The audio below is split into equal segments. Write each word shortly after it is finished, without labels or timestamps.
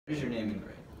What is your name and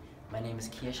grade? My name is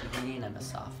Kia Shahidi and I'm a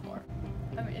sophomore.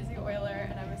 I'm Izzy Euler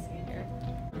and I'm a senior.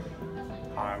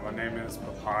 Hi, my name is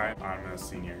Papai. I'm a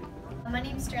senior. My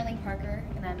name is Sterling Parker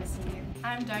and I'm a senior.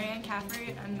 I'm Diane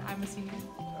Caffrey and I'm a senior.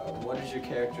 What is your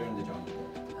character in the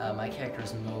Jungalbook? My character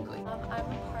is Mowgli. I'm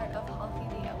a part of Humphrey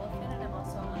the Elephant and I'm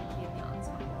also a monkey in the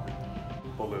ensemble.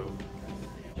 Baloo.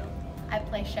 I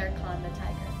play Shere Khan the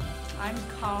tiger. I'm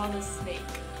Ka the snake.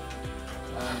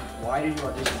 Why did you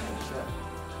audition for the show?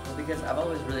 Well, because I've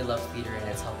always really loved theater and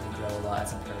it's helped me grow a lot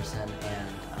as a person, and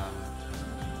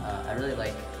I really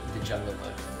like the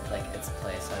Jungalbook, like its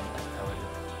play, so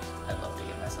I'd love to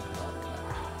get myself involved in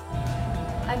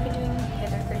that. I've been doing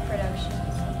theater for production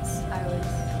since I was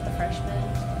a freshman,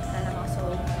 and I'm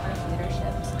also part of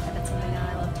leadership, and it's something that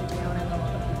I love to do, and I love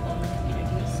all the people in the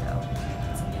community, so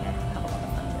it's something I have a lot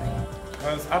of fun doing.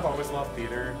 Because I've always loved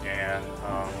theater, and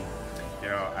you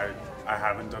know, I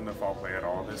haven't done the fall play at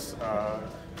all this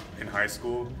in high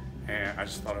school, and I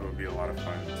just thought it would be a lot of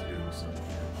fun to do. So.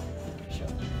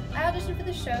 I auditioned for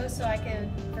the show so I could,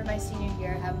 for my senior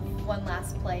year, have one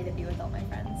last play to be with all my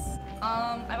friends.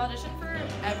 I've auditioned for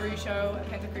every show at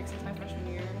Panther Creek since my freshman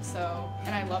year,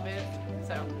 and I love it,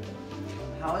 so.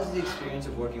 How has the experience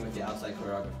of working with the outside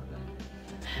choreographer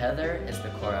been? Heather is the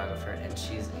choreographer and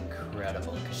she's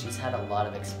incredible because she's had a lot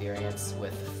of experience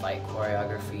with fight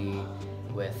choreography,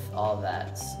 with all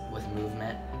that, with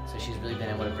movement. So she's really been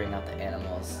able to bring out the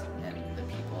animals and the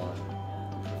people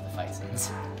and improve the fight scenes.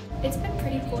 It's been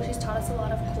pretty cool. She's taught us a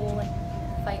lot of cool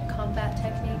fight combat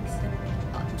techniques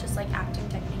and just acting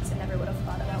techniques I never would have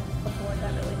thought about before.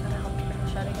 That really kind of helped bring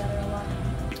the show together a lot.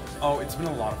 Oh, it's been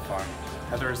a lot of fun.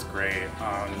 Heather is great.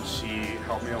 She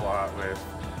helped me a lot with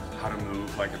how to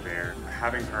move like a bear.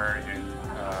 Having her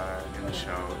in the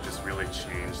show just really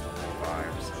changed the whole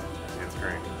vibe, so it's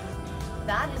great.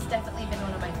 That has definitely been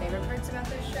one of my favorite parts about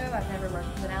this show. I've never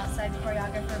worked with an outside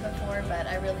choreographer before, but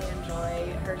I really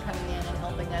enjoy her coming in and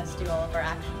helping us do all of our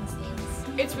action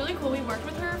scenes. It's really cool. We worked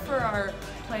with her for our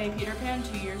play Peter Pan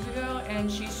 2 years ago,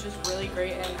 and she's just really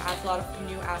great and adds a lot of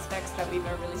new aspects that we've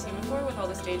never really seen before with all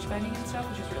the stage bending and stuff,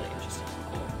 which is really interesting and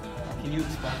cool. Can you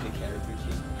explain the character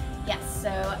to me? Yes, so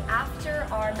after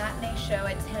our matinee show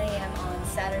at 10 a.m. on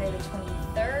Saturday the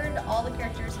 23rd, all the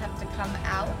characters have to come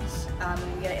out.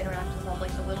 We get to interact with all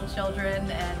the little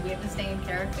children, and we have to stay in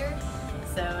character.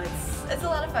 So it's a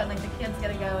lot of fun. The kids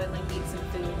get to go and eat some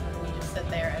food, and we just sit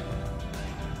there and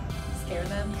scare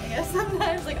them. I guess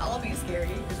sometimes I'll be scary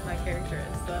because my character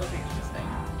is, so that'll be interesting.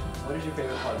 What is your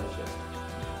favorite part of the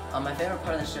show? My favorite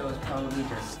part of the show is probably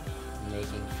just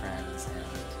making friends and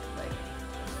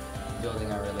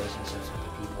building our relationships with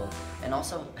the people, and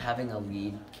also having a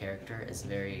lead character is a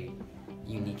very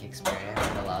unique experience.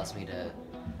 It allows me to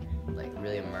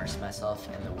really immerse myself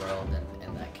in the world and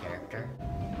in that character.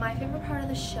 My favorite part of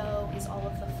the show is all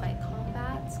of the fight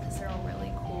combats because they're all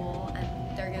really cool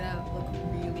and they're gonna look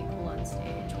really cool on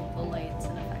stage with all the lights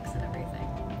and effects and everything.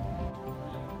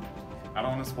 I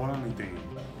don't want to spoil anything,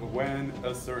 but when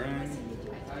a certain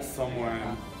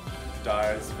someone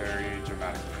dies very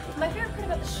dramatically. My favorite part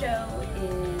about the show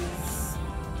is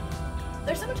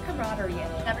there's so much camaraderie in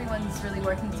it. Everyone's really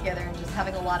working together and just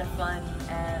having a lot of fun,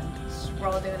 and we're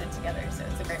all doing it together, so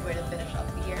it's a great way to finish off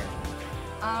the year.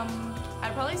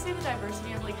 I'd probably say the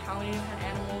diversity of how many different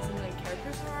animals and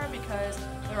characters there are, because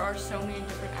there are so many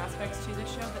different aspects to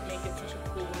this show that make it such a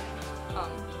cool,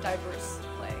 diverse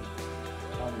play.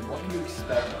 What can you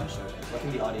expect on the show? What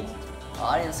can the audience expect? The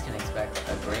audience can expect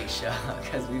a great show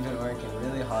because we've been working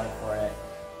really hard for it,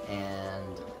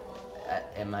 and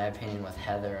in my opinion, with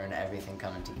Heather and everything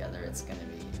coming together, it's going to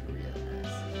be really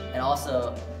nice. And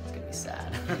also, it's going to be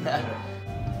sad.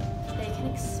 They can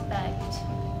expect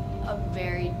a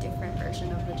very different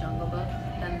version of the Jungalbook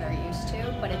than they're used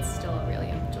to, but it's still a really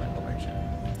enjoyable version.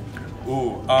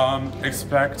 Ooh,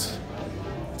 expect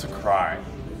to cry.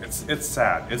 It's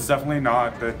sad. It's definitely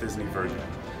not the Disney version.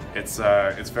 It's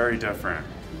very different.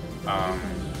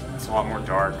 It's a lot more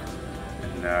dark,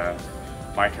 and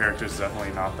my character is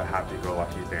definitely not the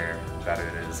happy-go-lucky bear that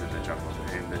it is in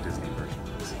the Disney version.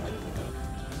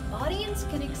 Audience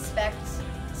can expect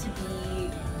to be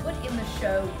put in the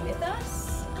show with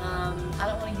us. I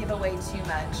don't want to give away too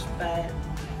much, but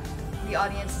the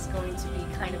audience is going to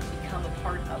become a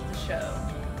part of the show.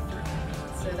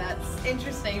 So that's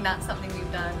interesting. Not something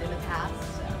we've done in the past.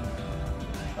 So.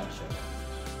 Fun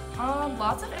show.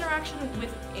 Lots of interaction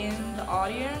within the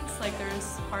audience.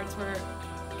 There's parts where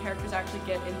characters actually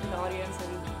get into the audience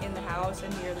and in the house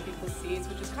and near the people's seats,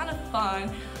 which is kind of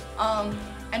fun.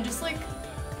 And just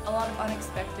a lot of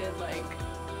unexpected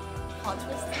plot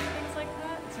twists and things like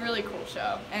that. It's a really cool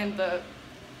show, and the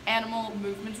animal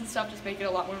movements and stuff just make it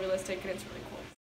a lot more realistic, and it's really cool.